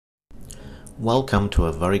Welcome to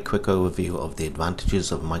a very quick overview of the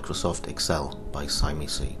advantages of Microsoft Excel by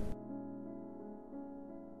SimyC.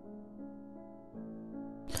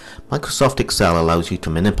 Microsoft Excel allows you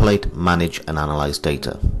to manipulate, manage and analyze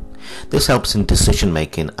data. This helps in decision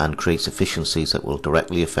making and creates efficiencies that will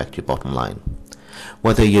directly affect your bottom line.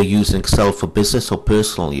 Whether you're using Excel for business or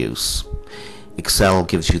personal use, Excel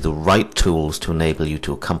gives you the right tools to enable you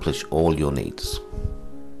to accomplish all your needs.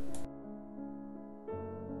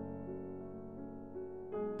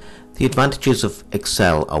 The advantages of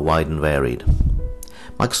Excel are wide and varied.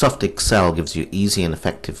 Microsoft Excel gives you easy and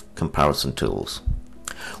effective comparison tools.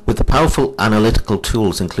 With the powerful analytical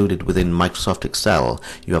tools included within Microsoft Excel,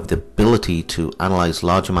 you have the ability to analyze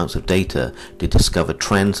large amounts of data to discover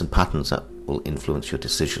trends and patterns that will influence your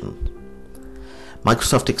decision.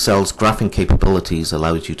 Microsoft Excel's graphing capabilities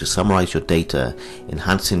allows you to summarize your data,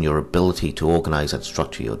 enhancing your ability to organize and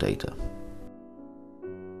structure your data.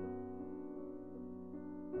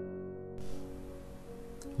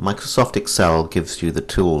 Microsoft Excel gives you the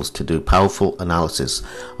tools to do powerful analysis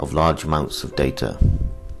of large amounts of data.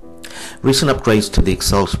 Recent upgrades to the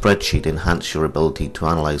Excel spreadsheet enhance your ability to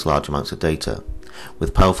analyze large amounts of data.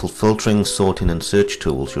 With powerful filtering, sorting and search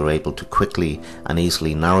tools, you're able to quickly and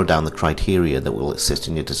easily narrow down the criteria that will assist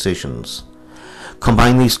in your decisions.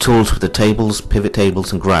 Combine these tools with the tables, pivot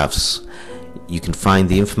tables and graphs. You can find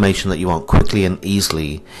the information that you want quickly and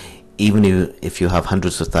easily, even if you have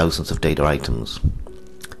hundreds of thousands of data items.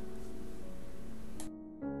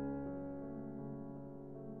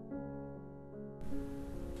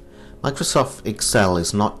 Microsoft Excel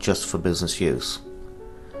is not just for business use.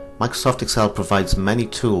 Microsoft Excel provides many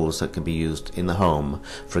tools that can be used in the home,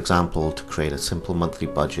 for example, to create a simple monthly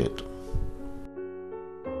budget.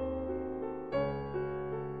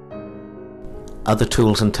 Other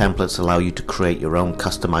tools and templates allow you to create your own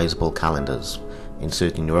customizable calendars,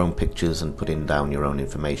 inserting your own pictures and putting down your own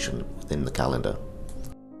information within the calendar.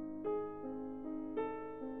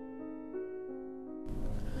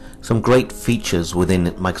 Some great features within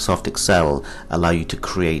Microsoft Excel allow you to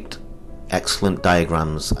create excellent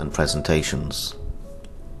diagrams and presentations.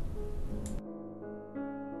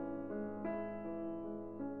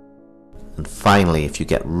 And finally, if you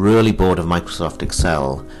get really bored of Microsoft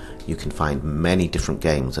Excel, you can find many different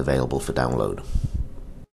games available for download.